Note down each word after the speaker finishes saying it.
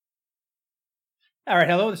All right,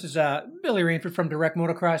 hello. This is Billy Rainford from Direct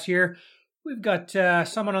Motocross here. We've got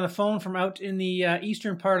someone on the phone from out in the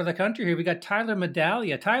eastern part of the country here. We got Tyler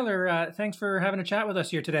Medaglia. Tyler, thanks for having a chat with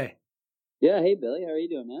us here today. Yeah, hey Billy, how are you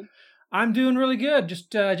doing, man? I'm doing really good.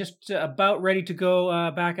 Just about ready to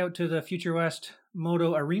go back out to the Future West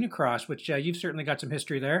Moto Arena Cross, which you've certainly got some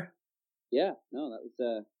history there. Yeah, no, that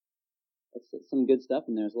was that's some good stuff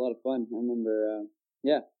in there. It's a lot of fun. I remember,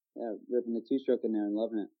 yeah, ripping the two-stroke in there and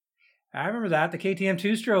loving it. I remember that the KTM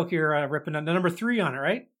two stroke. You're ripping the number three on it,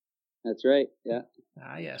 right? That's right. Yeah,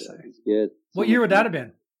 Ah, yes. that was good. So What year much would that fun. have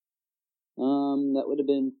been? That would have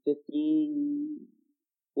been 15,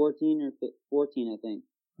 14 or 14, I think.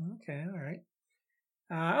 Okay, all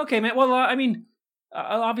right. Okay, man. Well,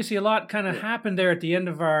 obviously a lot kind of happened there at the end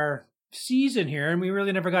of our season here, and we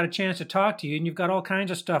really never got a chance to talk to you. And you've got all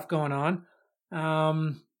kinds of stuff going on.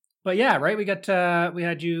 But yeah, right. We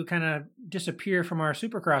had you kind of disappear from our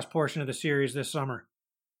Supercross portion of the series this summer.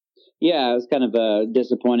 Yeah, it was kind of a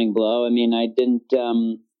disappointing blow. I mean, I didn't.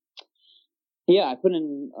 Yeah, I put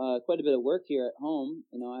in quite a bit of work here at home.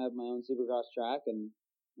 You know, I have my own Supercross track, and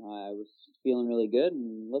I was feeling really good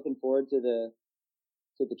and looking forward to the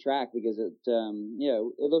track because it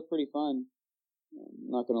looked pretty fun. I'm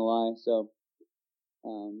not gonna lie. So,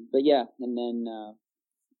 but yeah, and then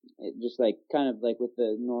it just like kind of like with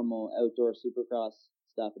the normal outdoor Supercross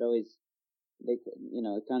stuff, it always it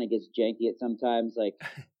kind of gets janky at sometimes, like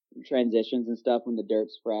transitions and stuff when the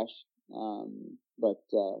dirt's fresh. But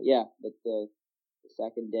the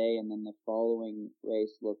second day and then the following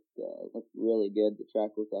race looked really good. The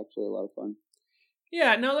track looked actually a lot of fun.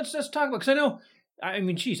 Yeah, no, let's talk about because I know. I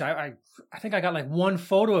mean, geez, I think I got like one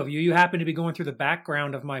photo of you. You happened to be going through the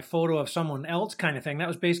background of my photo of someone else, kind of thing. That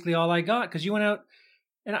was basically all I got because you went out.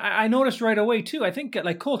 And I noticed right away too. I think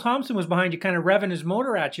like Cole Thompson was behind you, kind of revving his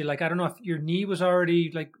motor at you. Like I don't know if your knee was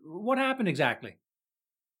already like what happened exactly.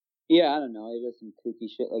 Yeah, I don't know. He does some kooky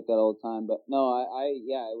shit like that all the time. But no,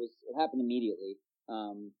 it happened immediately.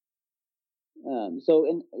 Um, so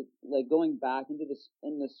in like going back into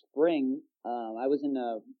in the spring, I was in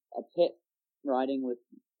a pit riding with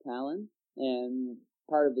Talon, and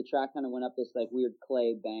part of the track kind of went up this like weird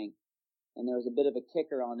clay bank, and there was a bit of a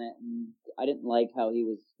kicker on it, and I didn't like how he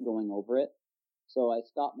was going over it, so I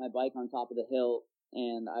stopped my bike on top of the hill,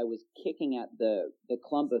 and I was kicking at the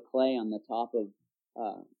clump of clay on the top of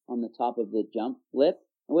the jump lip.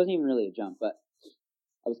 It wasn't even really a jump, but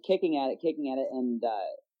I was kicking at it, and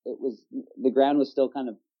it was the ground was still kind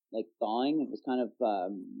of like thawing. It was kind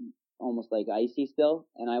of almost like icy still,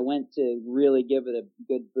 and I went to really give it a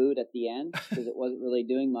good boot at the end because it wasn't really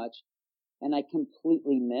doing much, and I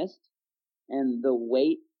completely missed. And the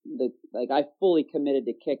weight, I fully committed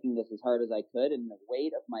to kicking this as hard as I could, and the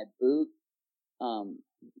weight of my boot, um,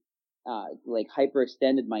 like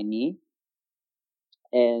hyperextended my knee,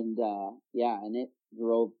 and and it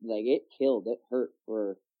drove like it killed. It hurt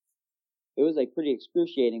for it was like pretty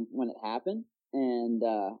excruciating when it happened, and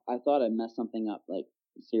I thought I messed something up like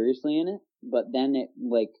seriously in it. But then it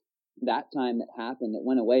like that time it happened, it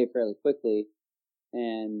went away fairly quickly,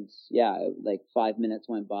 and like 5 minutes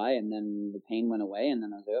went by, and then the pain went away, and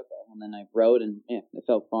then I was like, okay, and then I rode, and yeah, it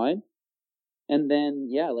felt fine. And then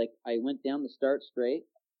like I went down the start straight,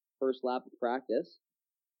 first lap of practice,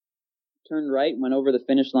 turned right, went over the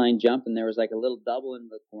finish line jump, and there was like a little double in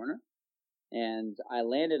the corner, and I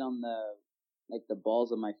landed on the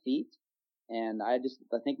balls of my feet, and I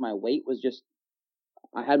think my weight was just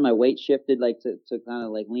I had my weight shifted like to kind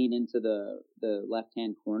of like lean into the left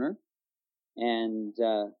hand corner, and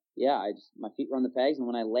I just my feet were on the pegs, and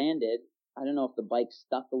when I landed, I don't know if the bike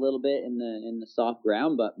stuck a little bit in the soft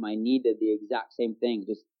ground, but my knee did the exact same thing.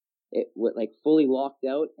 Just it like fully locked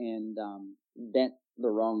out and bent the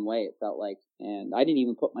wrong way. It felt like, and I didn't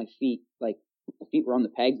even put my feet like my feet were on the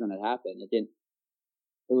pegs when it happened. It didn't.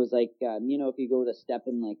 It was like if you go to step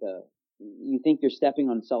in like you think you're stepping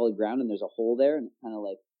on solid ground and there's a hole there and it kind of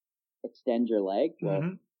like extends your leg. Well,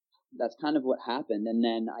 Mm-hmm. that's kind of what happened. And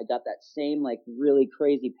then I got that same like really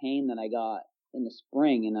crazy pain that I got in the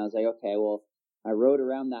spring, and I was like, okay, well, I rode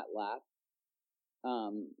around that lap,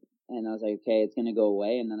 um, and I was like, okay, it's gonna go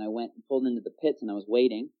away. And then I went and pulled into the pits, and I was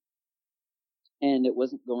waiting, and it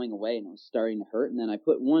wasn't going away, and it was starting to hurt. And then I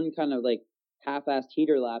put one kind of like half-assed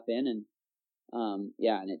heater lap in, and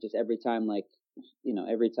and it just every time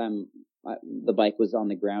the bike was on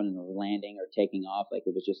the ground and was landing or taking off, like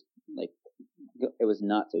it was just like it was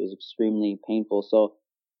nuts. It was extremely painful. So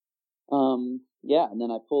and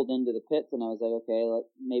then I pulled into the pits, and I was like, okay,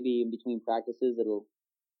 maybe in between practices it'll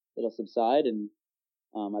subside, and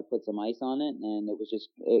I put some ice on it, and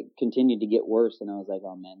it continued to get worse, and I was like,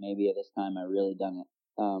 oh man, maybe at this time I really done it.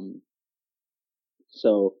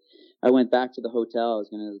 So I went back to the hotel. I was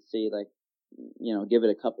going to see, like, give it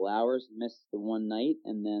a couple hours, missed the one night.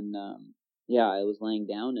 And then, I was laying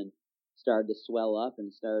down and started to swell up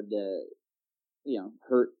and started to,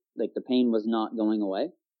 hurt. Like, the pain was not going away.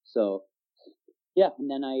 So, and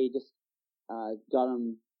then I just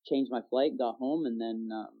changed my flight, got home, and then,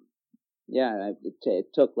 it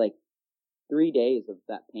took like 3 days of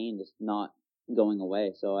that pain just not going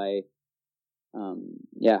away. So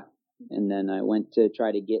and then I went to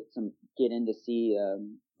try to get in to see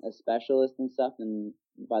a specialist and stuff. And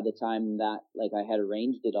by the time that, like, I had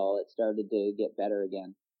arranged it all, it started to get better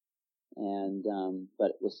again. And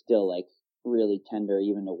but it was still, like, really tender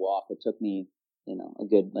even to walk. It took me, a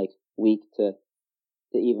good, like, week to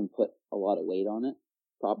even put a lot of weight on it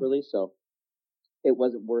properly. So it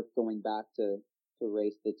wasn't worth going back to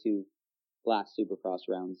race the 2 last Supercross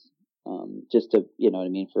rounds. Just to, you know what I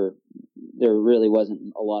mean? There really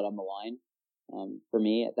wasn't a lot on the line for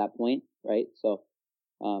me at that point, right? So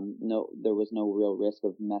no, there was no real risk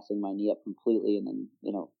of messing my knee up completely and then,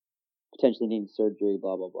 potentially needing surgery,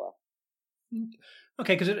 blah, blah, blah.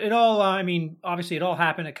 Okay, because it all, I mean, obviously it all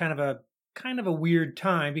happened at kind of a weird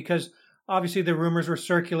time, because obviously the rumors were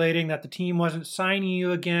circulating that the team wasn't signing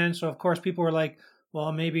you again. So of course people were like,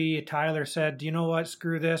 well, maybe Tyler said, you know what,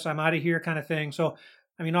 screw this, I'm out of here, kind of thing. So,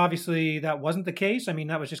 I mean, obviously that wasn't the case. I mean,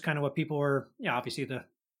 that was just kind of what people were, obviously the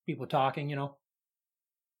people talking,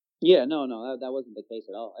 Yeah, no, that wasn't the case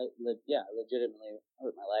at all. I legitimately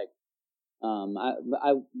hurt my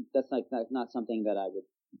leg. That's like not something that I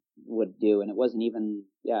would do, and it wasn't even,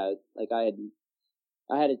 like, I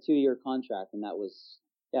had a 2-year contract, and that was,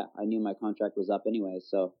 I knew my contract was up anyway,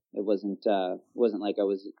 so it wasn't like I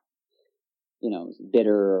was,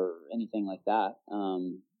 bitter or anything like that.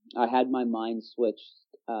 I had my mind switched,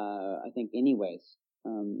 I think anyways,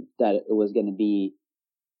 that it was going to be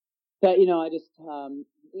that, I just,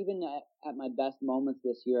 even at my best moments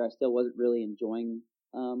this year, I still wasn't really enjoying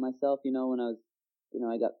myself. When I was,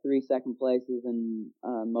 I got 3 second places in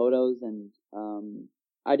motos, and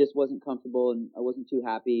I just wasn't comfortable, and I wasn't too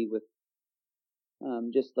happy with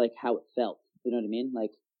just like how it felt. You know what I mean?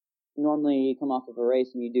 Like, normally you come off of a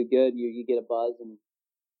race and you do good, you get a buzz, and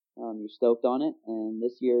you're stoked on it. And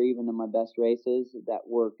this year, even in my best races that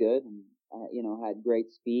were good, and had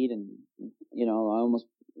great speed, and I almost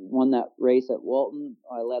won that race at Walton.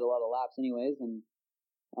 I led a lot of laps anyways, and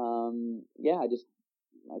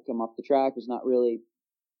I come off the track, was not really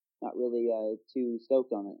too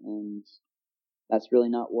stoked on it, and that's really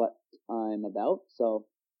not what I'm about. So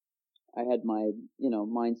I had my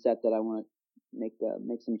mindset that I want to make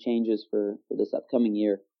some changes for this upcoming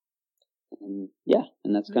year, and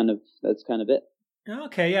that's kind of it.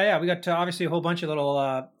 Okay, yeah. We got obviously a whole bunch of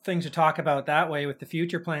little things to talk about that way with the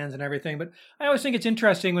future plans and everything. But I always think it's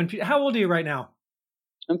interesting when how old are you right now?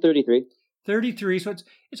 I'm 33. 33. So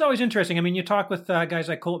it's always interesting. I mean, you talk with guys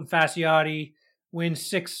like Colton Fasciotti,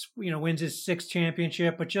 wins his 6th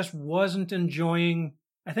championship, but just wasn't enjoying.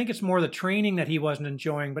 I think it's more the training that he wasn't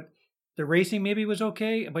enjoying, but the racing maybe was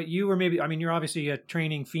okay. But you were maybe, I mean, you're obviously a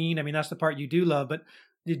training fiend. I mean, that's the part you do love, but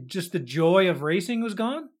just the joy of racing was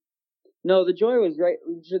gone? No, the joy was right.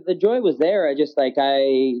 The joy was there. I just, like,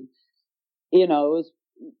 it was,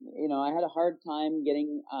 I had a hard time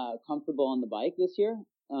getting comfortable on the bike this year.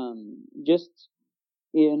 Just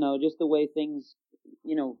the way things,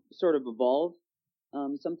 sort of evolve.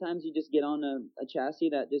 Sometimes you just get on a chassis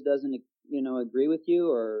that just doesn't, agree with you,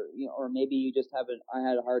 or maybe you just I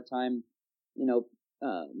had a hard time,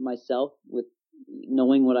 myself with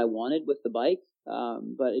knowing what I wanted with the bike.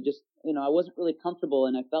 But it just, I wasn't really comfortable,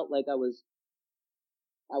 and I felt like I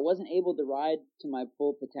wasn't able to ride to my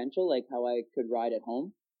full potential, like how I could ride at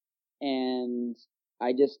home. And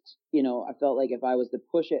I just, I felt like if I was to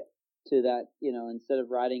push it to that, instead of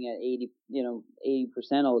riding at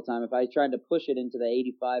 80% all the time, if I tried to push it into the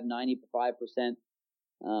 85, 95%,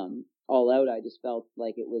 all out, I just felt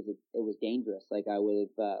like it was dangerous. Like I would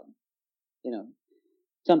have,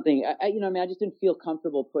 something, I just didn't feel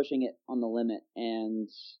comfortable pushing it on the limit. And,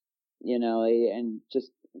 and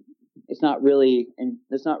just, it's not really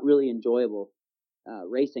enjoyable,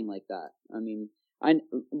 racing like that. I mean, I'm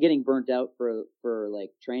getting burnt out for like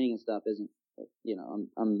training and stuff isn't,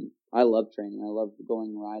 I love training. I love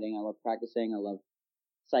going riding. I love practicing. I love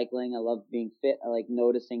cycling. I love being fit. I like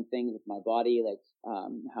noticing things with my body, like,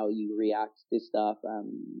 how you react to stuff.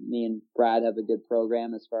 Me and Brad have a good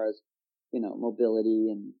program as far as, mobility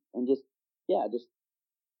and just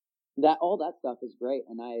that, all that stuff is great.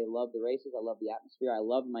 And I love the races. I love the atmosphere. I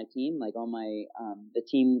love my team. Like, all my, the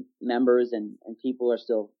team members and people are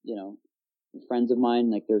still, friends of mine.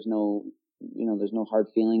 Like, there's no there's no hard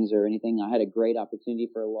feelings or anything. I had a great opportunity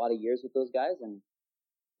for a lot of years with those guys, and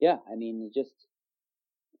yeah, I mean,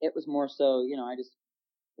 it was more so,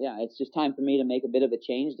 it's just time for me to make a bit of a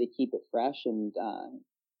change to keep it fresh and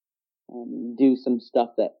do some stuff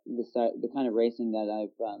that the kind of racing that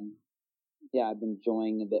I've been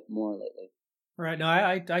enjoying a bit more lately. Right. No,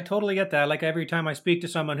 I totally get that. Like every time I speak to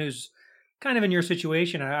someone who's kind of in your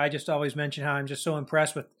situation, I just always mention how I'm just so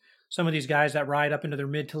impressed with some of these guys that ride up into their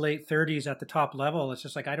mid to late 30s at the top level. It's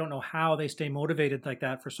just like I don't know how they stay motivated like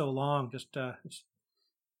that for so long. Just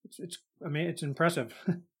it's I mean it's impressive.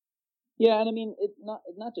 Yeah, and I mean it's not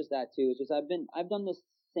just that too. It's just I've done this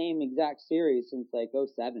same exact series since like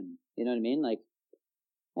 '07. You know what I mean? Like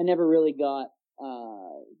I never really got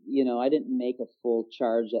I didn't make a full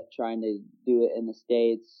charge at trying to do it in the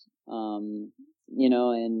States. And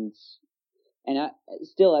I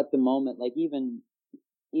still at the moment, like even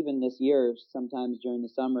this year, sometimes during the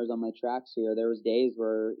summers on my tracks here, there was days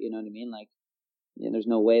where, you know what I mean? Like, there's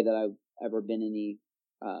no way that I've ever been any,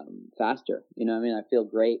 faster. You know what I mean? I feel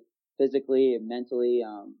great physically and mentally.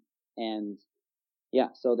 And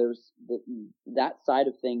yeah, so that side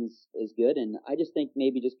of things is good. And I just think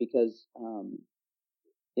maybe just because,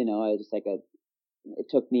 I just it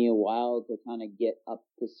took me a while to kind of get up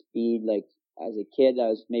to speed. Like as a kid, I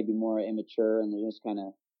was maybe more immature and they just kind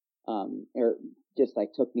of, or just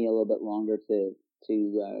like took me a little bit longer to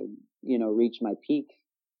reach my peak.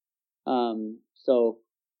 So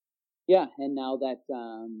yeah, and now that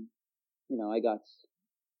I got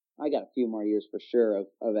a few more years for sure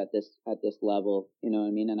of at this level, you know what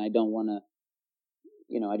I mean? And I don't want to,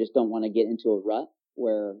 I just don't want to get into a rut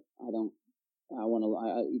where I want to,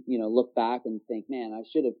 look back and think, man, I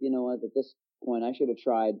should have, at this point, I should have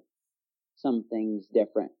tried some things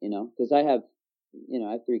different, because I have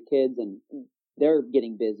 3 kids and they're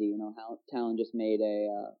getting busy. Talon just made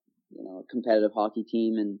a competitive hockey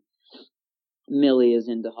team, and Millie is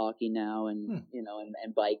into hockey now, and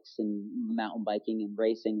and bikes and mountain biking and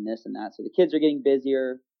racing and this and that. So the kids are getting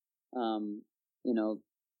busier,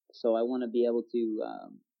 so I want to be able to,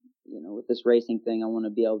 with this racing thing, I want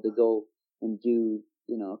to be able to go and do,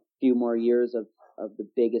 a few more years of the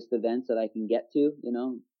biggest events that I can get to,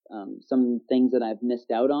 some things that I've missed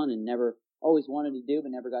out on and never always wanted to do, but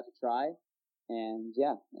never got to try. And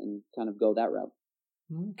yeah, and kind of go that route.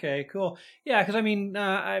 Okay, cool. Yeah, because I mean,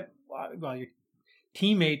 your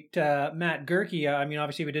teammate Matt Gerke. I mean,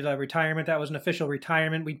 obviously we did a retirement. That was an official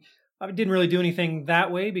retirement. We didn't really do anything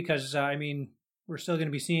that way because we're still going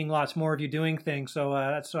to be seeing lots more of you doing things. So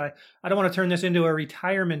that's why I don't want to turn this into a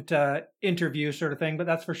retirement interview sort of thing, but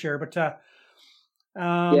that's for sure. But yeah,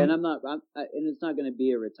 and and it's not going to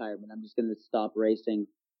be a retirement. I'm just going to stop racing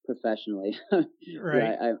professionally.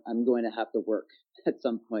 Right. Yeah, I'm going to have to work at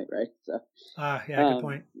some point, right? So. Yeah, good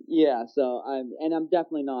point. Yeah, so I'm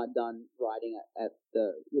definitely not done riding at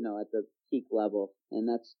the at the peak level, and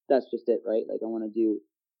that's just it, right? Like I want to do,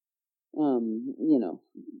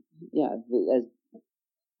 as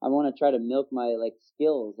I want to try to milk my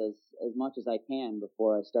skills as much as I can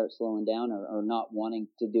before I start slowing down or not wanting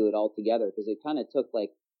to do it all together, because it kind of took that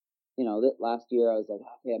last year I was like,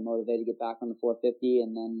 okay, I'm motivated to get back on the 450,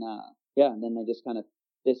 and then and then I just kind of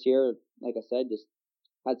this year, like I said, just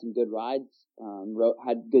had some good rides,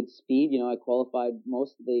 had good speed. I qualified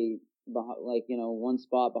mostly one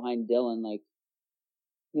spot behind Dylan,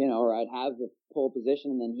 or I'd have the pole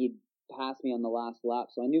position and then he'd pass me on the last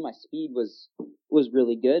lap. So I knew my speed was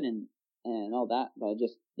really good and all that, but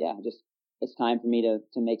just it's time for me to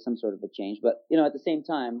make some sort of a change. But, at the same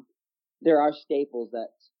time, there are staples that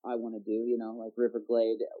I want to do, like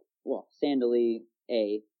Riverglade, Sandalye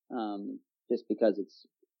A, just because it's,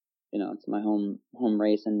 it's my home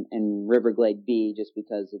race, and Riverglade B, just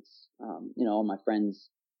because it's, all my friends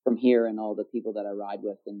from here and all the people that I ride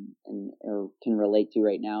with and or can relate to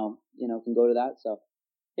right now, can go to that. So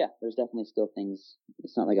yeah, there's definitely still things.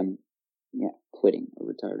 It's not like I'm, quitting or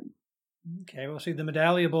retiring. Okay. We'll see the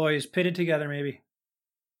Medallia boys pitted together maybe.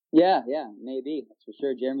 Yeah, maybe. That's for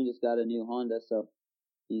sure. Jeremy just got a new Honda, so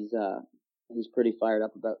he's pretty fired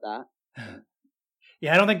up about that.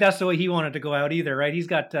 Yeah, I don't think that's the way he wanted to go out either, right? He's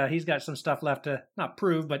got some stuff left to not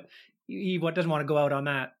prove, but he doesn't want to go out on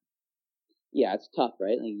that. Yeah, it's tough,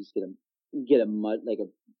 right? Like you just get a mud, like a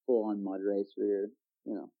full on mud race for your,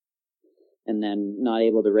 and then not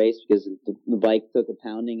able to race because the bike took a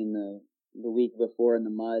pounding in the week before in the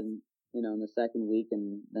mud, in the second week,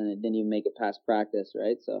 and then it didn't even make it past practice,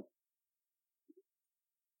 right? So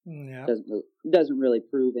yeah, doesn't really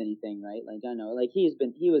prove anything, right? Like I know, like he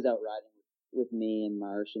was out riding with me and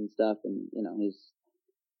Marsh and stuff, and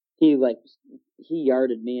he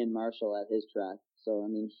yarded me and Marshall at his track, So I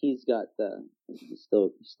mean, he's still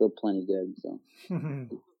plenty good. So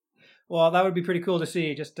Well, that would be pretty cool to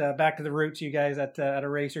see. Just back to the roots, you guys at a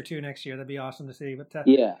race or two next year. That'd be awesome to see. But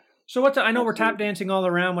yeah, so what? I know we're tap absolutely. dancing all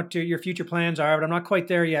around what your future plans are, but I'm not quite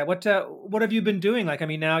there yet. What have you been doing? Like, I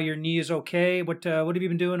mean, now your knee is okay. What have you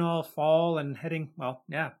been doing all fall and heading? Well,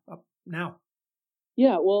 yeah, up now.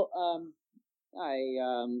 Yeah, well,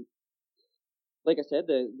 I like I said,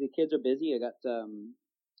 the kids are busy. I got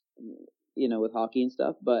with hockey and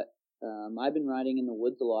stuff, but I've been riding in the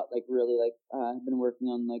woods a lot. Like really, like I've been working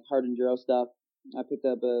on like hard enduro stuff. I picked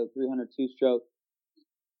up a 302 stroke,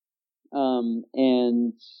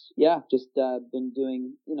 and yeah, just been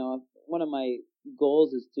doing. One of my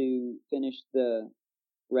goals is to finish the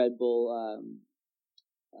Red Bull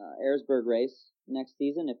Airsburg race next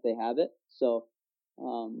season if they have it. So,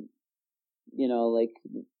 um, like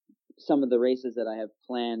some of the races that I have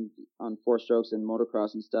planned on four strokes and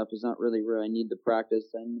motocross and stuff is not really where I need to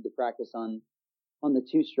practice. I need to practice on the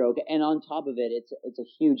two stroke, and on top of it, it's a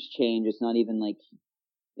huge change. It's not even like,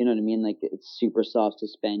 you know what I mean? Like it's super soft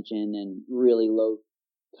suspension and really low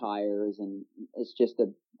tires, and it's just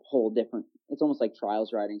a whole different. It's almost like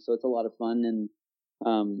trials riding, so it's a lot of fun. And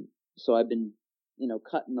so I've been,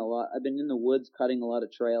 cutting a lot. I've been in the woods cutting a lot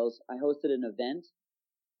of trails. I hosted an event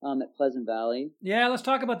at Pleasant Valley. Yeah, let's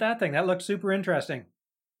talk about that thing. That looks super interesting.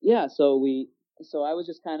 Yeah, so I was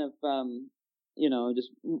just kind of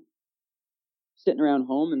just sitting around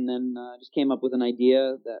home, and then just came up with an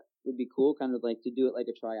idea that would be cool, kind of like to do it like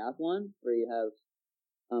a triathlon where you have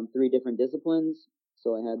three different disciplines.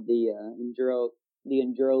 So I had the enduro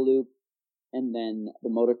loop, and then the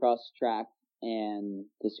motocross track and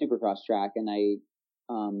the supercross track, and I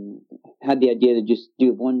had the idea to just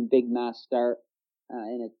do one big mass start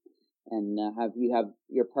in it, and have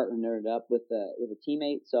your partner nerd up with a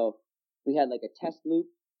teammate. So we had like a test loop.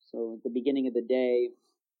 So at the beginning of the day,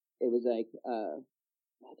 it was like I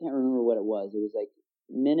can't remember what it was. It was like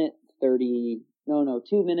 2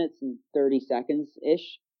 minutes and 30 seconds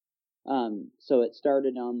ish. So it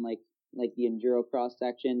started on like the enduro cross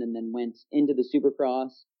section, and then went into the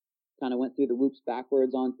supercross, kind of went through the whoops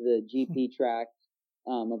backwards onto the GP track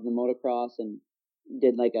of the motocross, and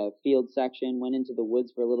did like a field section, went into the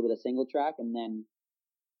woods for a little bit of single track, and then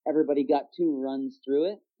everybody got 2 runs through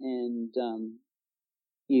it, and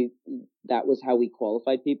that was how we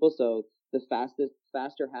qualified people. So the faster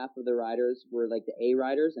half of the riders were like the A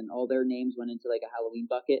riders, and all their names went into like a Halloween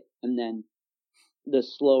bucket, and then the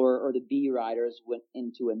slower or the B riders went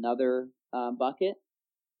into another bucket,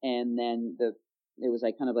 and then it was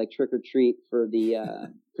like kind of like trick or treat for the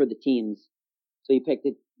for the teams. So you picked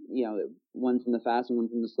one from the fast and one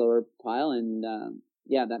from the slower pile, and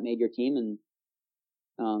that made your team.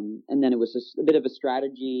 And then it was just a bit of a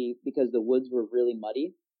strategy because the woods were really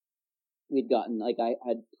muddy. We'd gotten like I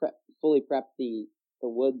had fully prepped the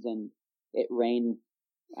woods, and it rained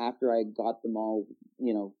after I got them all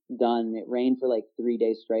done. It rained for like 3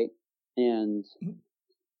 days straight, and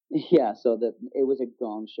yeah, so that it was a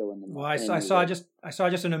gong show in the. Well, I saw just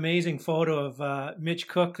an amazing photo of Mitch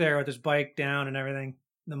Cook there with his bike down and everything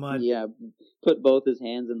in the mud. Yeah, put both his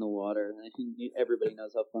hands in the water. Everybody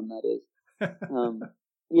knows how fun that is.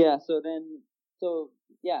 Yeah, so then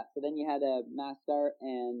you had a mass start,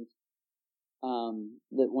 and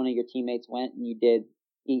that one of your teammates went, and you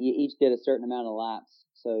each did a certain amount of laps.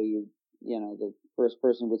 So the first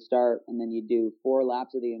person would start, and then you do 4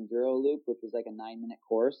 laps of the enduro loop, which was like a 9-minute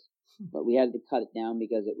course, but we had to cut it down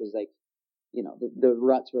because it was like, the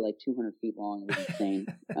ruts were like 200 feet long. It was insane.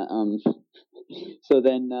 So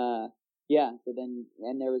then there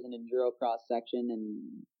was an enduro cross section,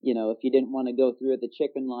 and if you didn't want to go through it, the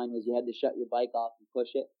chicken line was you had to shut your bike off and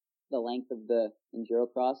push it the length of the enduro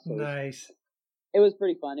cross. So nice. It was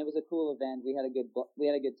pretty fun. It was a cool event. We had a good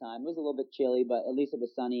time. It was a little bit chilly, but at least it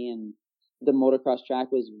was sunny, and the motocross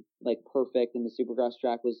track was like perfect, and the supercross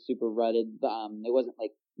track was super rutted. It wasn't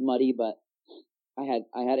like muddy, but I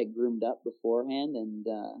had it groomed up beforehand, and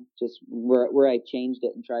just where I changed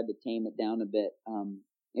it and tried to tame it down a bit,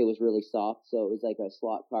 it was really soft, so it was like a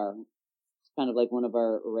slot car. It's kind of like one of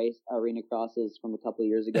our race arena crosses from a couple of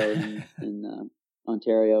years ago in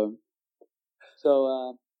Ontario.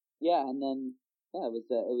 So and then it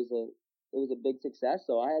was a big success.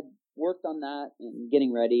 So I had worked on that and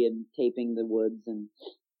getting ready and taping the woods, and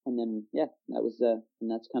then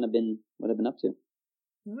and that's kind of been what I've been up to.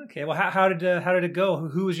 Okay, well, how did it go?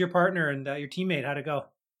 Who was your partner and your teammate? How'd it go?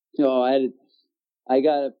 So I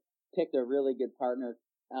picked a really good partner.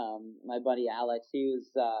 My buddy Alex,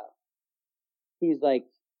 he's like,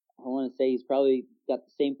 I want to say he's probably got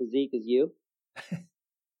the same physique as you.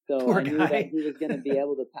 So Poor I knew that guy. he was going to be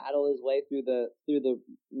able to paddle his way through the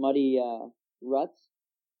muddy ruts.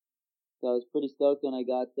 So I was pretty stoked when I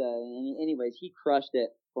got. Anyways, he crushed it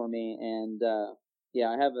for me, and yeah,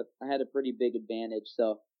 I had a pretty big advantage.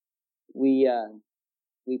 So we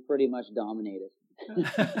pretty much dominated.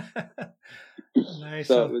 Nice.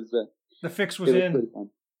 So So the fix was it was in. pretty fun.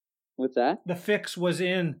 What's that? The fix was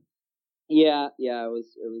in. Yeah, it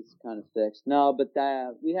was kind of fixed. No, but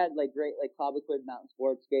we had like great like Cobequid Mountain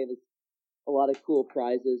Sports gave us a lot of cool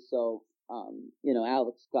prizes. So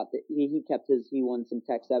Alex got he kept he won some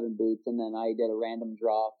Tech 7 boots, and then I did a random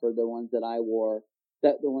draw for the ones that I wore,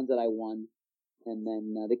 the ones that I won, and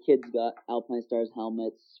then the kids got Alpine Stars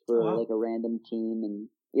helmets for like a random team, and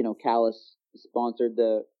Callus sponsored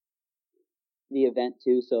the event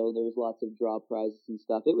too, so there was lots of draw prizes and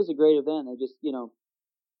stuff. It was a great event. I just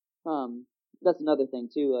that's another thing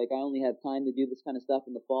too. Like I only have time to do this kind of stuff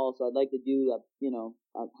in the fall, so I'd like to do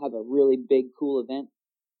have a really big cool event,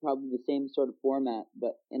 probably the same sort of format,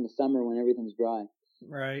 but in the summer when everything's dry.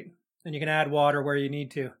 Right, and you can add water where you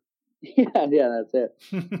need to. Yeah, that's it.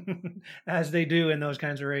 As they do in those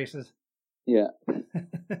kinds of races. Yeah.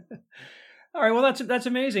 All right, well that's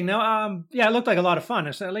amazing. Now, yeah, it looked like a lot of fun.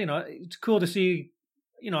 It's cool to see,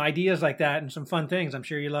 ideas like that and some fun things. I'm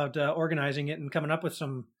sure you loved organizing it and coming up with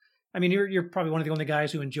some. I mean, you're probably one of the only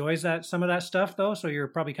guys who enjoys some of that stuff, though. So you're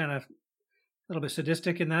probably kind of a little bit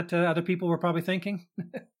sadistic in that. Other people were probably thinking.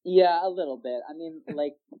 Yeah, a little bit. I mean,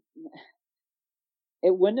 like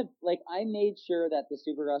it wouldn't have I made sure that the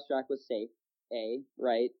Supercross track was safe.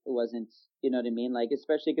 Right? It wasn't. You know what I mean? Like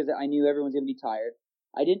especially because I knew everyone's gonna be tired.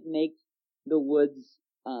 I didn't make the woods.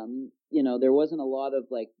 There wasn't a lot of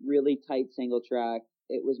like really tight single track.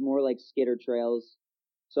 It was more like skidder trails.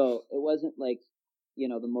 So it wasn't like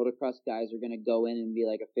the motocross guys are going to go in and be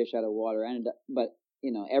like a fish out of water. But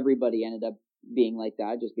everybody ended up being like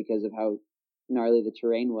that just because of how gnarly the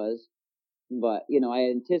terrain was. But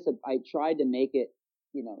I tried to make it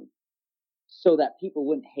so that people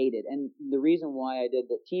wouldn't hate it. And the reason why I did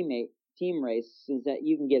the team race is that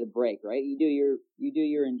you can get a break, right? You do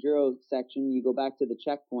your enduro section, you go back to the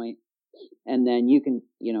checkpoint, and then you can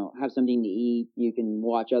have something to eat. You can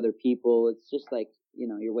watch other people. It's just like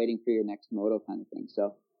you're waiting for your next moto kind of thing.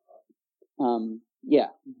 So yeah,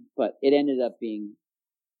 but it ended up being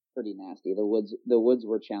pretty nasty. The woods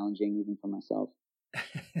were challenging even for myself.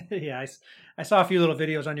 Yeah, I saw a few little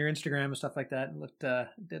videos on your Instagram and stuff like that. It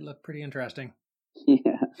did look pretty interesting.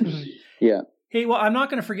 Yeah. Yeah. Hey, well, I'm not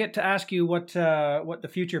going to forget to ask you what the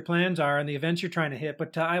future plans are and the events you're trying to hit,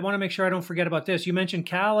 but I want to make sure I don't forget about this. You mentioned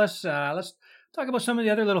Callus. Let's talk about some of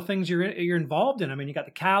the other little things you're involved in. I mean, you got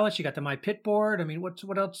the Callus, you got the My Pit Board. I mean,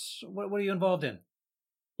 what else? What are you involved in?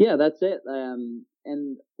 Yeah, that's it.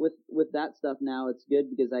 And with that stuff now, it's good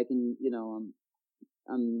because I can,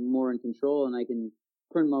 I'm more in control and I can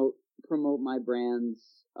promote my brands,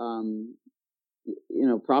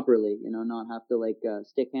 properly. Not have to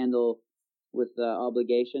stick handle with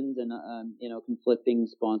obligations and conflicting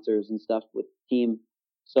sponsors and stuff with the team.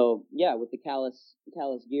 So yeah, with the Callus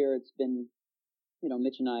gear, it's been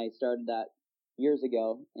Mitch and I started that years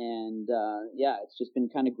ago, and yeah, it's just been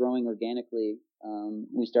kind of growing organically.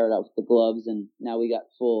 We started out with the gloves, and now we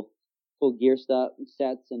got full gear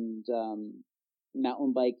sets and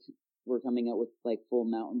mountain bike. We're coming out with like full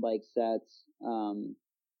mountain bike sets.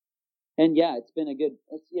 And yeah, it's been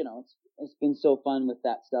it's been so fun with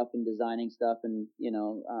that stuff and designing stuff and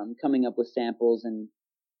coming up with samples and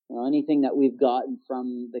anything that we've gotten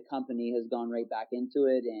from the company has gone right back into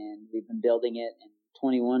it, and we've been building it. And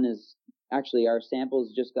 21 is actually our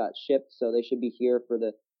samples just got shipped, so they should be here for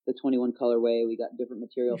the 21 colorway. We got different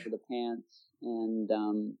material for the pants, and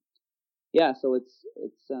yeah, so it's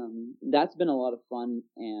that's been a lot of fun,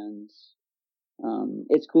 and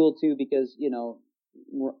it's cool too because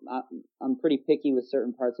I'm pretty picky with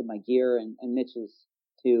certain parts of my gear, and Mitch is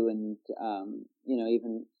too, and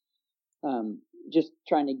even just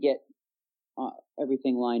trying to get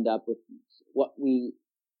everything lined up with what we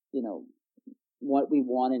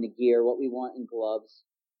want in a gear, what we want in gloves,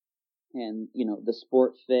 and the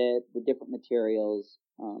sport fit, the different materials.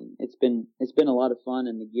 It's been a lot of fun,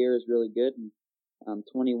 and the gear is really good. And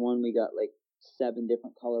 21, we got like 7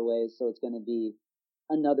 different colorways, so it's going to be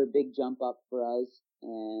another big jump up for us.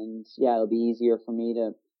 And yeah, it'll be easier for me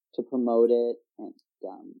to promote it, and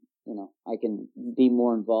I can be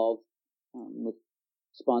more involved with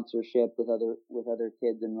sponsorship with other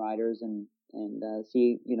kids and riders, and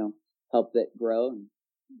see help it grow, and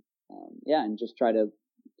yeah, and just try to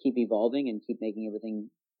keep evolving and keep making everything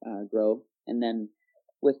grow. And then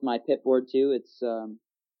with my pit board too, it's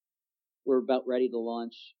we're about ready to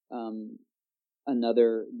launch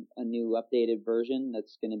a new updated version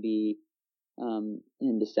that's going to be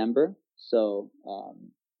in December. So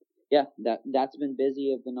yeah, that's been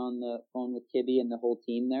busy. I've been on the phone with Kibby and the whole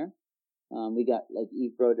team there. We got like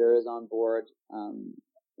Yves Brodeur is on board,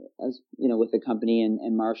 as you know, with the company,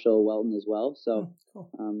 and Marshall Welton as well. So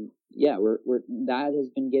cool. Yeah, we're that has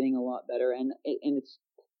been getting a lot better, and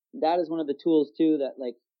that is one of the tools too that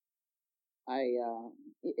like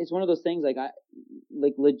it's one of those things like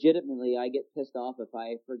legitimately I get pissed off if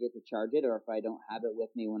I forget to charge it or if I don't have it with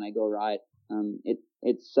me when I go ride.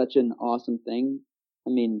 It's such an awesome thing.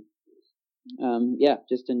 I mean, yeah,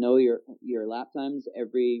 just to know your lap times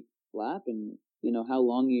every lap, and you know how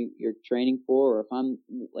long you're training for, or if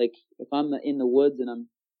I'm in the woods and I'm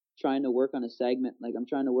trying to work on a segment, like I'm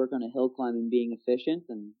trying to work on a hill climb and being efficient,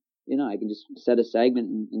 and you know I can just set a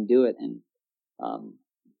segment and do it. And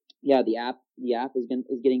yeah, the app is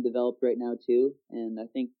getting developed right now too, and I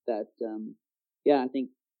think that yeah, I think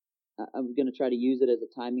I'm gonna try to use it as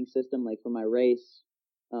a timing system, like for my race.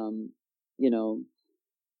 You know,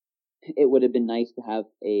 it would have been nice to have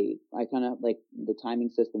I kind of like the timing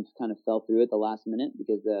system kind of fell through at the last minute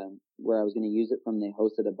because where I was going to use it from, they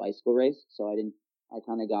hosted a bicycle race. So I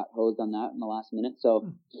kind of got hosed on that in the last minute.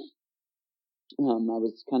 So I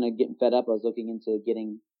was kind of getting fed up. I was looking into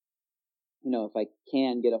getting, you know, if I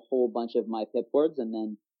can get a whole bunch of my pit boards and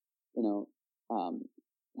then, you know,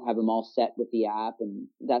 have them all set with the app. And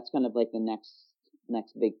that's kind of like the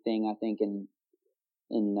next big thing, I think, in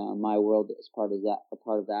my world as a part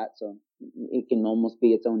of that. So it can almost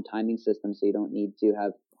be its own timing system. So you don't need to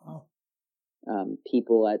have,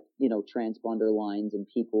 people at, you know, transponder lines and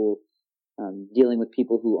people, dealing with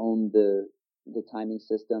people who own the timing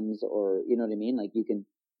systems, or, you know what I mean? Like you can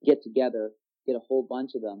get together, get a whole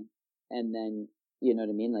bunch of them, and then, you know what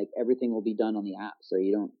I mean? Like everything will be done on the app. So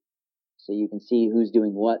you can see who's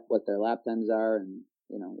doing what their lap times are, and,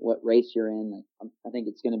 you know, what race you're in. Like, I think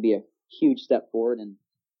it's going to be a huge step forward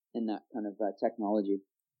in that kind of technology.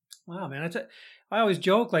 Wow, man. I always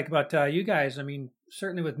joke like about you guys. I mean,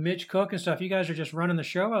 certainly with Mitch Cook and stuff, you guys are just running the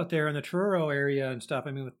show out there in the Truro area and stuff.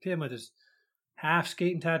 I mean, with him with his half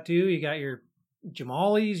skating tattoo, you got your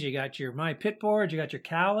Jamalies, you got your My Pit Board, you got your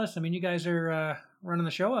Callus. I mean, you guys are running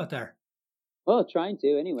the show out there. Well, trying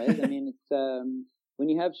to anyways. I mean, it's when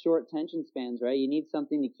you have short attention spans, right? You need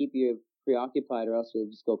something to keep you preoccupied, or else you'll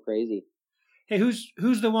just go crazy. Hey, who's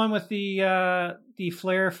the one with the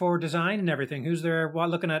flair for design and everything? Who's there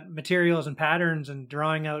looking at materials and patterns and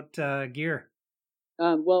drawing out gear?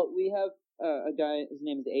 Well, we have a guy. His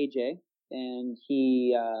name is AJ, and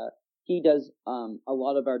he does a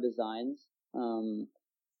lot of our designs.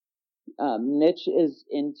 Mitch is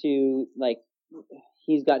into, like,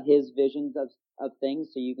 he's got his visions of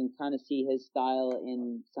things, so you can kind of see his style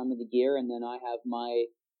in some of the gear, and then I have my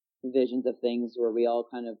visions of things where we all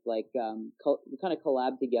kind of like kind of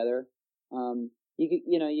collab together.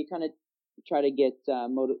 You kind of try to get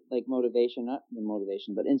motivation, not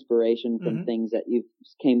motivation, but inspiration from things that you've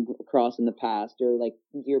came across in the past, or like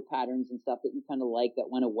gear patterns and stuff that you kind of like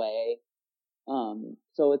that went away.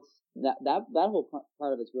 So it's that whole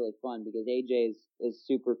part of it's really fun because AJ is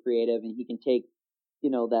super creative, and he can take,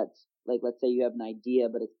 you know, that's like, let's say you have an idea,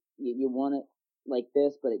 but it's you want it like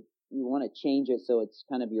this, but you want to change it so it's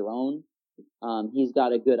kind of your own. He's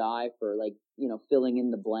got a good eye for, like, you know, filling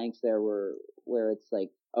in the blanks there where it's like,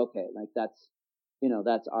 okay, like that's, you know,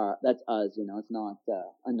 that's us, you know, it's not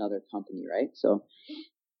another company, right? So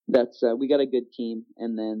that's we got a good team,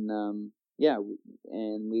 and then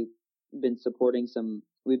and we've been supporting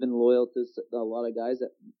we've been loyal to a lot of guys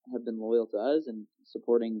that have been loyal to us and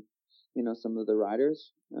supporting, you know, some of the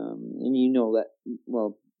riders. And you know that,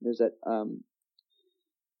 well, there's that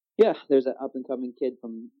there's that up and coming kid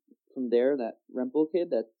from there, that Rempel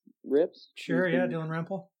kid that rips. Sure, Dylan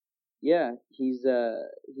Rempel. Yeah, he's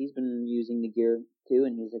been using the gear too,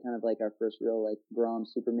 and he's kind of like our first real like Grom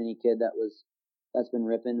super mini kid that's been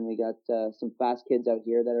ripping. We got some fast kids out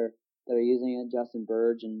here that are using it, Justin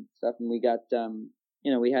Burge and stuff, and we got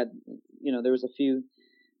we had, you know, there was a few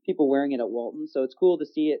people wearing it at Walton, so it's cool to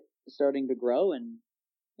see it starting to grow, and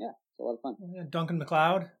yeah, it's a lot of fun. Yeah, Duncan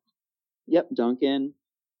McLeod. Yep, Duncan.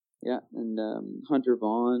 Yeah, and Hunter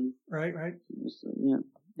Vaughn. Right. Yeah,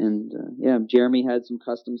 and Jeremy had some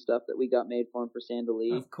custom stuff that we got made for him for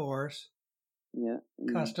Sandalee. Of course. Yeah.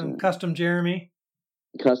 And, custom Jeremy.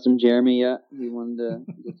 Custom Jeremy, yeah. He wanted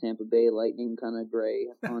the Tampa Bay Lightning kind of gray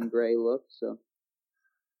on gray look, so.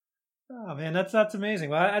 Oh man, that's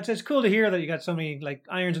amazing. Well, it's cool to hear that you got so many like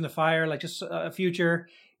irons in the fire, like just a future.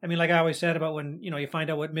 I mean, like I always said about when, you know, you find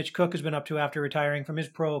out what Mitch Cook has been up to after retiring from his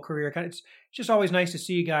pro career. It's just always nice to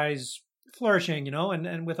see guys flourishing,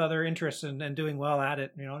 and with other interests and doing well at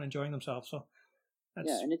it, and enjoying themselves. So that's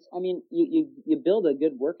yeah, and I mean, you build a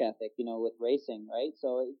good work ethic, with racing, right?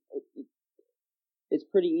 So it's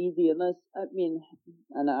pretty easy and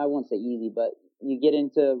I won't say easy, but you get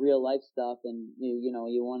into real life stuff and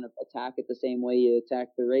you want to attack it the same way you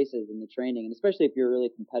attack the races and the training, and especially if you're really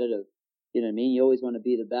competitive, you know what I mean? You always want to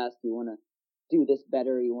be the best. You want to do this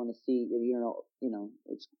better. You want to see, you're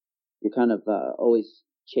kind of always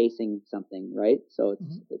chasing something, right? So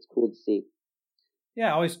it's cool to see.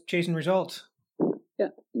 Yeah, always chasing results.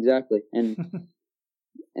 Yeah, exactly. And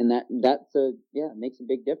and it makes a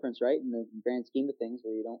big difference, right? In the grand scheme of things,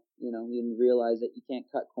 where you don't, you realize that you can't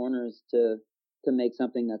cut corners to make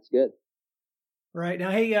something that's good. Right. Now,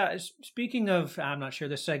 hey, speaking of, I'm not sure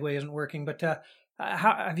this segue isn't working, but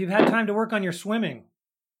how have you had time to work on your swimming?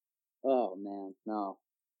 Oh man, no.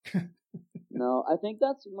 No, I think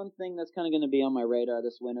that's one thing that's kind of going to be on my radar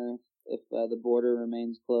this winter if the border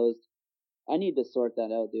remains closed. I need to sort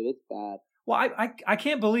that out, dude. It's bad. Well, I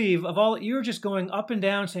can't believe of all you were just going up and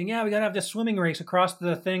down saying, yeah, we got to have this swimming race across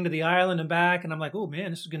the thing to the island and back, and I'm like, oh man,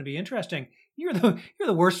 this is going to be interesting. You're the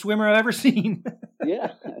worst swimmer I've ever seen.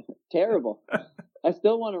 Yeah, terrible. I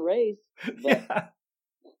still want to race. But... Yeah.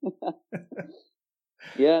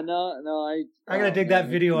 Yeah, no, I gotta dig that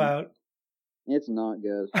video out. It's not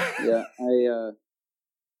good.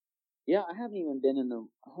 Yeah, I haven't even been in the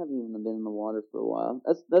water for a while.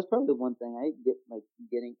 That's probably the one thing I get, like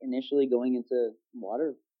initially going into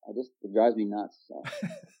water. It drives me nuts. So.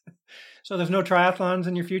 So there's no triathlons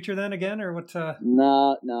in your future then again, or what?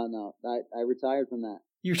 No. I retired from that.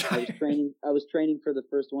 You retired? I was training for the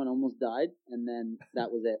first one, almost died, and then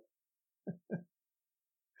that was it.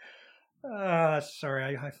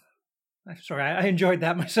 Sorry. I'm sorry. I enjoyed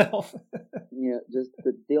that myself. Yeah, just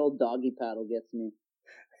the old doggy paddle gets me.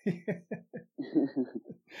 Yeah.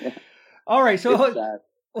 All right, so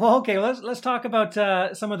well, okay. Let's talk about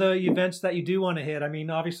some of the events that you do want to hit. I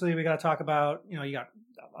mean, obviously, we got to talk about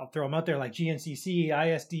I'll throw them out there like GNCC,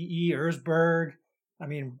 ISDE, Erzberg. I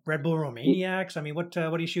mean, Red Bull Romaniacs. I mean, what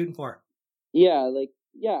are you shooting for? Yeah, I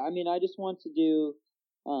mean, I just want to do,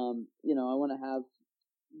 I want to have,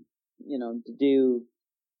 to do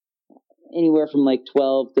anywhere from like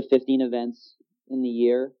 12 to 15 events in the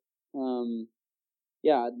year.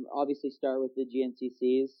 Yeah, I'd obviously start with the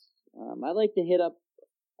GNCCs. I'd like to hit up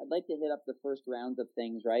the first rounds of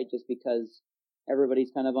things, right? Just because everybody's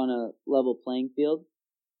kind of on a level playing field,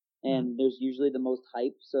 and there's usually the most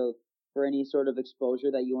hype. So for any sort of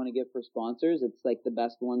exposure that you want to get for sponsors, it's like the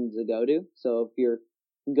best ones to go to. So if you're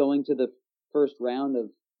going to the first round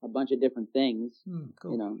of a bunch of different things,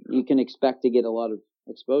 cool. You can expect to get a lot of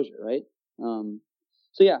exposure, right?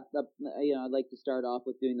 So yeah, I'd like to start off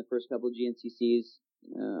with doing the first couple of GNCCs,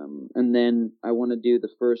 and then I want to do the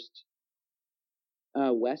first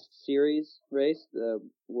West Series race, the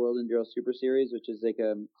World Enduro Super Series, which is like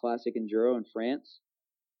a classic enduro in France.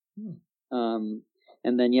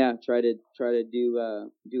 And then try to do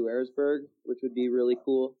Erzberg, which would be really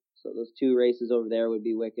cool. So those two races over there would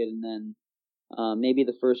be wicked, and then maybe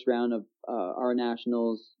the first round of our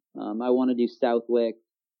nationals. I want to do Southwick.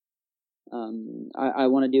 I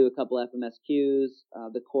want to do a couple FMSQs,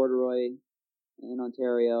 the Corduroy in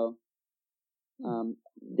Ontario,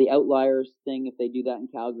 the Outliers thing, if they do that in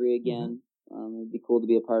Calgary again. It'd be cool to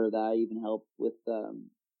be a part of that, even help with,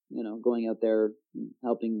 going out there,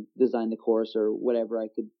 helping design the course or whatever I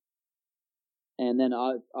could. And then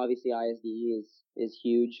obviously ISDE is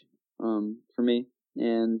huge for me.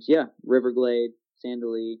 And yeah, Riverglade,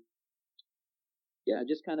 Sandalee. Yeah,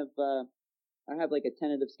 just kind of, I have like a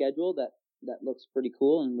tentative schedule that looks pretty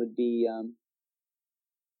cool and would be,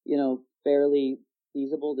 fairly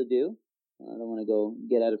feasible to do. I don't want to go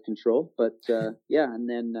get out of control, but yeah. And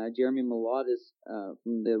then Jeremy Malott is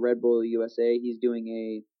from the Red Bull USA. He's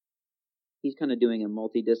kind of doing a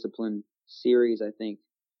multidiscipline series, I think,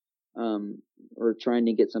 or trying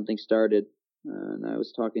to get something started. And I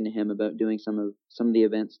was talking to him about doing some of the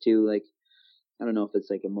events too, like I don't know if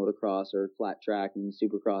it's like a motocross or flat track and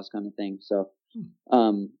supercross kind of thing. So,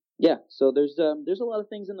 yeah. So there's a lot of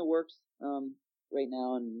things in the works right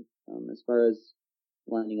now, and as far as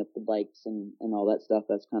lining up the bikes and all that stuff,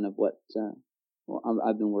 that's kind of what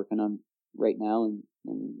I've been working on right now, and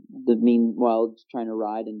the meanwhile just trying to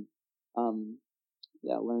ride and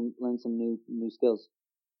learn some new skills.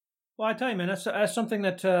 Well, I tell you, man, that's something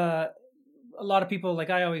that a lot of people, like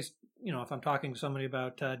I always, if I'm talking to somebody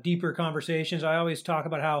about deeper conversations, I always talk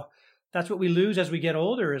about how that's what we lose as we get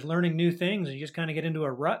older is learning new things, and you just kind of get into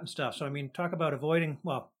a rut and stuff. So, I mean, talk about avoiding,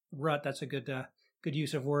 rut, that's a good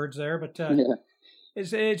use of words there, but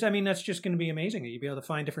I mean, that's just going to be amazing. You'll be able to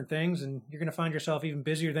find different things, and you're going to find yourself even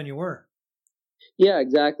busier than you were. Yeah,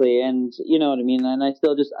 exactly. And you know what I mean? And I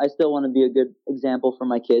still want to be a good example for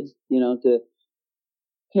my kids, you know, to,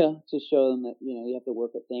 yeah, to show them that, you know, you have to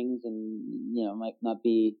work at things and, you know, might not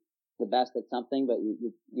be the best at something, but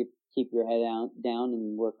you keep your head down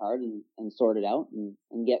and work hard and sort it out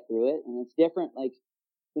and get through it. And it's different. Like,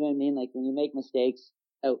 you know what I mean? Like when you make mistakes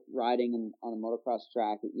out riding on a motocross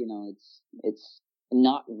track, you know, it's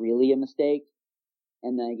not really a mistake.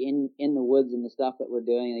 And like in the woods and the stuff that we're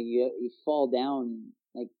doing, like you fall down,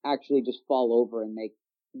 like actually just fall over and make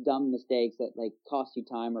dumb mistakes that like cost you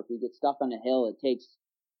time. Or if you get stuck on a hill, it takes,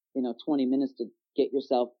 you know, 20 minutes to get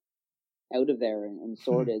yourself out of there and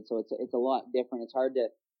sorted. So it's a lot different. It's hard to,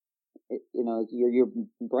 you know, your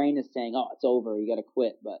brain is saying, oh, it's over, you got to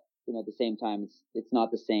quit. But, you know, at the same time, it's not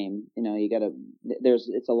the same. You know,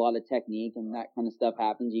 it's a lot of technique and that kind of stuff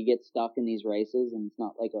happens. You get stuck in these races and it's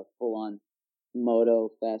not like a full on moto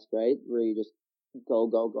fest, right? Where you just go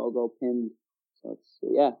pinned. So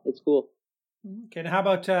it's cool. Okay. Now how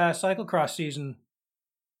about cyclocross season?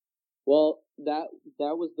 Well, that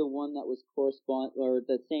was the one that was correspond or at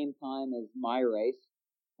the same time as my race.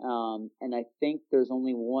 And I think there's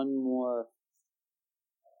only one more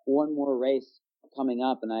race coming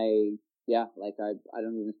up, and I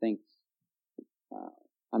don't even think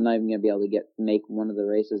I'm not even gonna be able to make one of the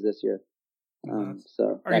races this year.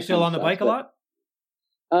 So are you still on the bike a lot?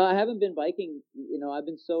 I haven't been biking. You know, I've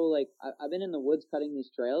been so like I've been in the woods cutting these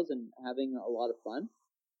trails and having a lot of fun,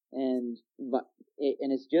 and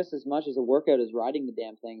it's just as much as a workout as riding the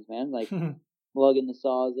damn things, man. Like lugging the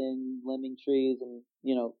saws in, limbing trees, and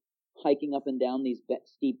you know, hiking up and down these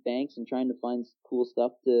steep banks and trying to find cool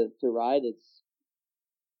stuff to ride. It's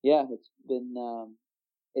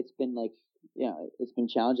been like, yeah, it's been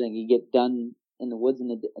challenging. You get done in the woods at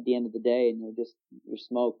the end of the day and you're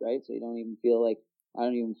smoked, right? So I don't even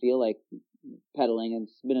feel like pedaling, and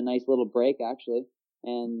it's been a nice little break actually.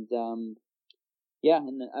 And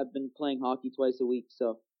and I've been playing hockey twice a week,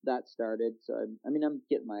 so that started. So I'm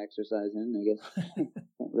getting my exercise in, I guess.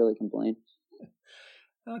 Can't really complain.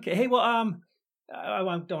 Okay. Hey, well, I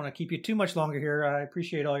don't want to keep you too much longer here. I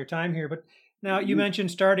appreciate all your time here, but now you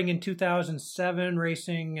mentioned starting in 2007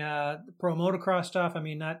 racing pro motocross stuff. I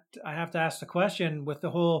mean, that I have to ask the question with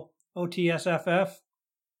the whole OTSFF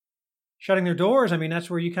shutting their doors. I mean,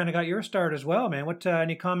 that's where you kind of got your start as well, man. What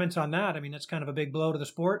any comments on that? I mean, that's kind of a big blow to the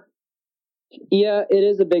sport. Yeah, it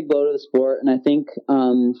is a big blow to the sport, and I think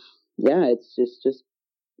it's just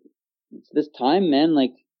it's this time, man.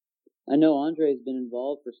 Like I know Andre's been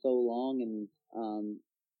involved for so long, and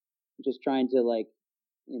just trying to like,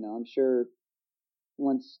 you know, I'm sure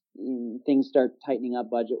once things start tightening up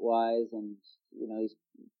budget wise, and you know,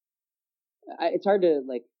 it's hard to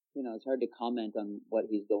like, you know, it's hard to comment on what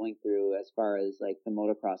he's going through as far as like the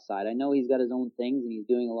motocross side. I know he's got his own things and he's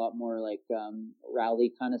doing a lot more like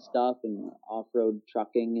rally kind of stuff and off-road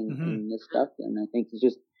trucking and this stuff. And I think it's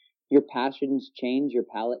just your passions change, your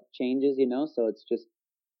palate changes, you know. So it's just,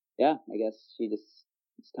 yeah, I guess it's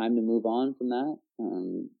time to move on from that,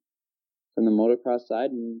 from the motocross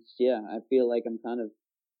side. And yeah, I feel like I'm kind of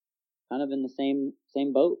in the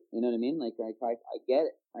same boat. You know what I mean? Like I get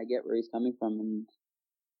it. I get where he's coming from, and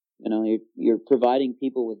you know, you're providing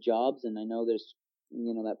people with jobs, and I know there's,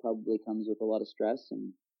 you know, that probably comes with a lot of stress.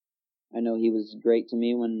 And I know he was great to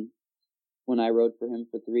me when I rode for him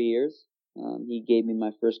for 3 years. He gave me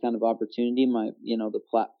my first kind of opportunity, the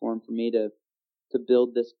platform for me to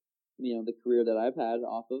build this, you know, the career that I've had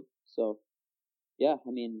off of. So yeah,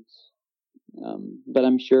 I mean, but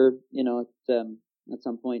I'm sure, you know, at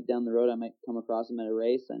some point down the road, I might come across him at a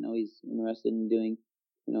race. I know he's interested in doing,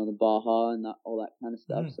 you know, the Baja and all that kind of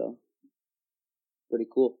stuff. So pretty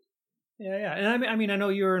cool. Yeah. And I mean, I know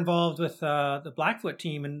you were involved with the Blackfoot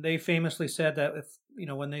team, and they famously said that if, you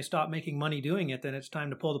know, when they stop making money doing it, then it's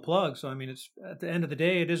time to pull the plug. So, I mean, it's at the end of the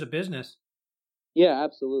day, it is a business. Yeah,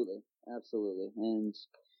 absolutely. And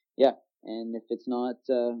yeah, and if it's not,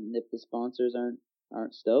 if the sponsors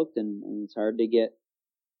aren't stoked, and it's hard to get,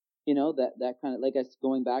 you know, that kind of, like,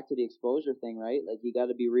 going back to the exposure thing, right? Like you got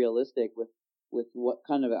to be realistic with what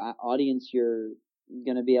kind of audience you're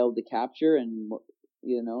going to be able to capture, and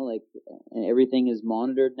you know, like, and everything is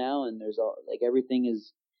monitored now, and there's all, like, everything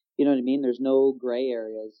is, you know what I mean? There's no gray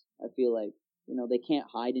areas. I feel like, you know, they can't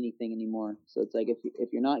hide anything anymore. So it's like,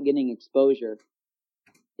 if you're not getting exposure,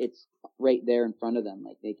 it's right there in front of them.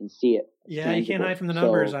 Like they can see it. Yeah, you can't hide from the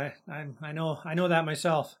numbers. So, I know that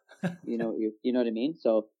myself. you know what I mean?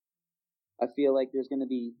 So I feel like there's going to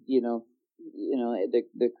be, you know,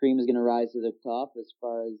 the cream is going to rise to the top as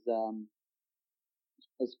far as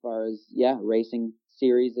as far as racing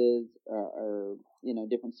series or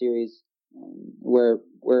different series where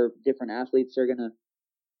different athletes are gonna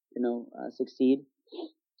succeed.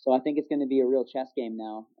 So I think it's going to be a real chess game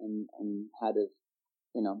now, and how to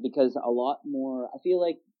because a lot more. I feel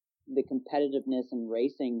like the competitiveness in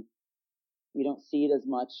racing, you don't see it as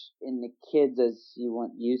much in the kids as you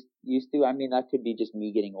used to. I mean, that could be just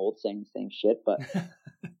me getting old saying the same shit, but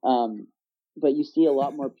but you see a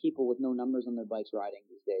lot more people with no numbers on their bikes riding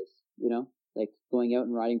these days. Like going out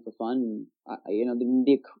and riding for fun. And,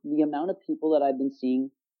 the amount of people that I've been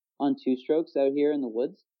seeing on two strokes out here in the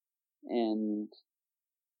woods, and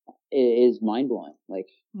it is mind blowing. Like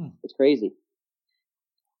it's crazy.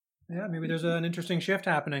 Yeah, maybe there's an interesting shift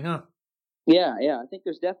happening, huh? Yeah. I think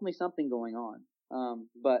there's definitely something going on.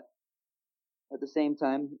 But at the same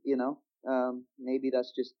time, maybe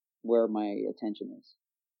that's just where my attention is.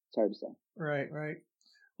 It's hard to say. Right.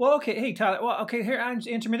 Well, okay. Hey, Tyler. Well, okay. Here,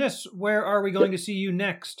 answer me this: where are we going to see you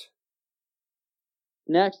next?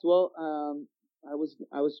 Next, well, I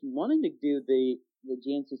was wanting to do the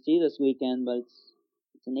GNCC this weekend, but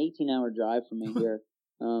it's an 18-hour drive from me here.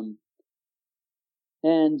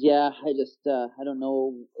 And yeah, I just I don't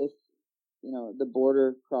know if the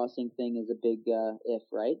border crossing thing is a big if,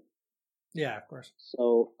 right? Yeah, of course.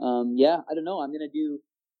 So I don't know. I'm gonna do.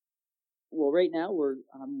 Well, right now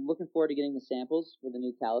I'm looking forward to getting the samples for the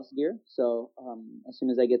new Callus gear. So as soon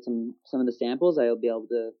as I get some of the samples, I'll be able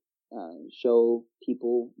to show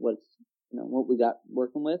people what we got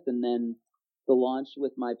working with, and then the launch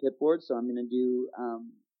with my Pipboard. So I'm gonna do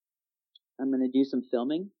some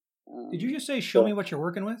filming. Did you just say show me what you're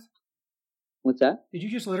working with? What's that? Did you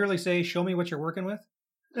just literally say show me what you're working with?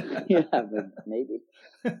 Yeah, but maybe.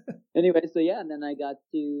 Anyway, so yeah, and then I got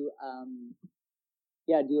to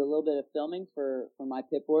do a little bit of filming for my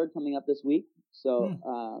Pipboard coming up this week. So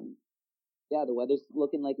the weather's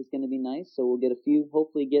looking like it's going to be nice. So we'll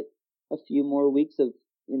hopefully get a few more weeks of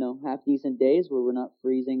half decent days where we're not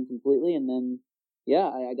freezing completely, and then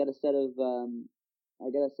I got a set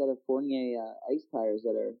of Fournier ice tires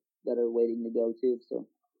that are waiting to go too. So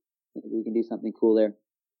maybe we can do something cool there.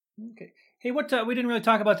 Okay. Hey, what we didn't really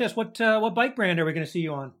talk about this. What bike brand are we going to see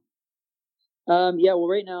you on? Well,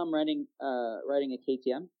 right now I'm riding a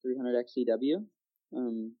KTM 300 XCW.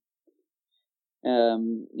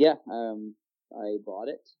 I bought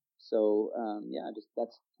it. So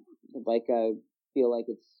that's the bike. I feel like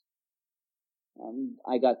it's.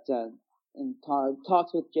 I got in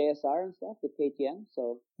talks with JSR and stuff with KTM,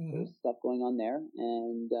 so there's stuff going on there,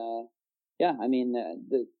 and I mean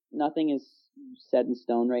nothing is set in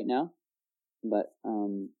stone right now, but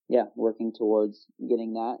working towards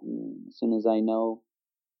getting that, and as soon as I know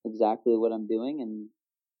exactly what I'm doing, and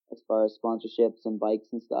as far as sponsorships and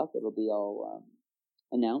bikes and stuff, it'll be all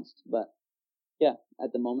announced. But yeah,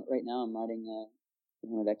 at the moment right now I'm riding a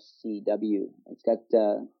 100 XCW. It's got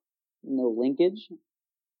no linkage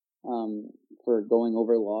for going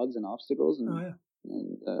over logs and obstacles, and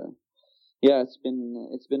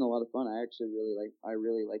it's been a lot of fun. I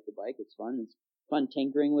really like the bike. It's fun. It's fun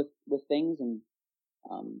tinkering with things, and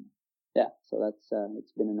so that's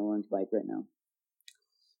it's been an orange bike right now.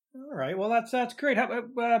 All right, well that's great.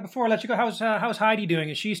 Before I let you go, how's Heidi doing?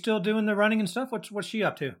 Is she still doing the running and stuff? What's she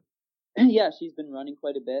up to? Yeah, she's been running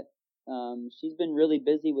quite a bit. She's been really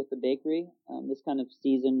busy with the bakery this kind of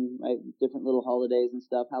season, right? Different little holidays and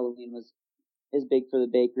stuff. Halloween is big for the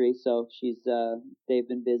bakery, so they've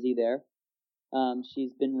been busy there.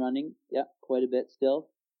 She's been running, quite a bit still.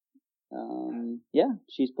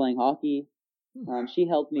 She's playing hockey. She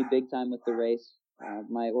helped me big time with the race.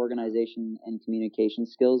 My organization and communication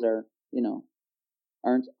skills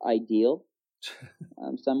aren't ideal,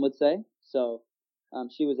 some would say. So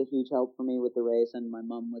she was a huge help for me with the race, and my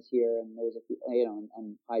mom was here, and there was a few,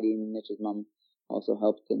 and Heidi and Mitch's mom also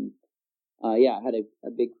helped, and I had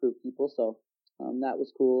a big crew of people, so that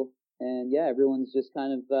was cool, and everyone's just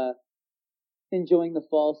kind of enjoying the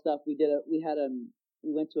fall stuff. We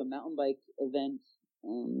went to a mountain bike event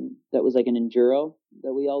that was like an enduro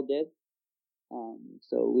that we all did.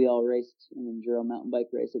 So we all raced an enduro mountain bike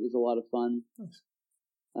race. It was a lot of fun. Nice.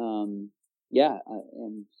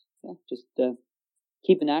 Just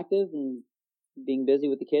keeping active and being busy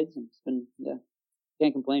with the kids. And it's been,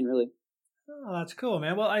 can't complain really. Oh, that's cool,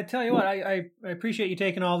 man. Well, I tell you what, I appreciate you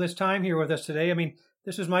taking all this time here with us today. I mean,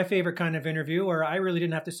 this is my favorite kind of interview where I really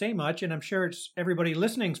didn't have to say much, and I'm sure it's everybody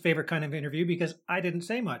listening's favorite kind of interview because I didn't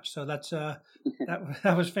say much. So that's that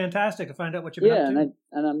was fantastic to find out what you've been up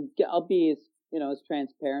to. I'll be as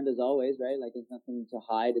transparent as always, right? Like there's nothing to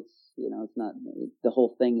hide. It's it's not the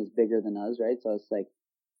whole thing is bigger than us, right? So it's like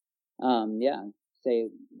say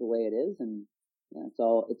the way it is, and yeah, it's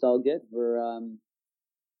all good. We're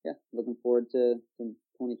looking forward to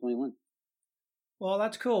 2021. Well,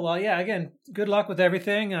 that's cool. Well, yeah, again, good luck with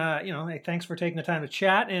everything. Hey, thanks for taking the time to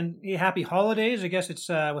chat, and happy holidays. I guess it's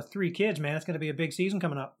with 3 kids, man. It's going to be a big season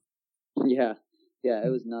coming up. Yeah,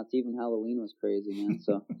 it was nuts. Even Halloween was crazy, man.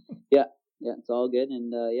 So, yeah, it's all good.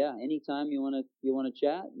 And anytime you wanna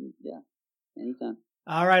chat, yeah, anytime.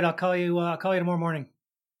 All right, I'll call you tomorrow morning.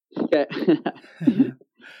 Okay.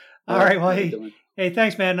 All right. Well, hey,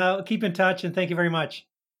 thanks, man. Keep in touch, and thank you very much.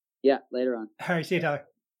 Yeah, later on. All right, see you, Tyler.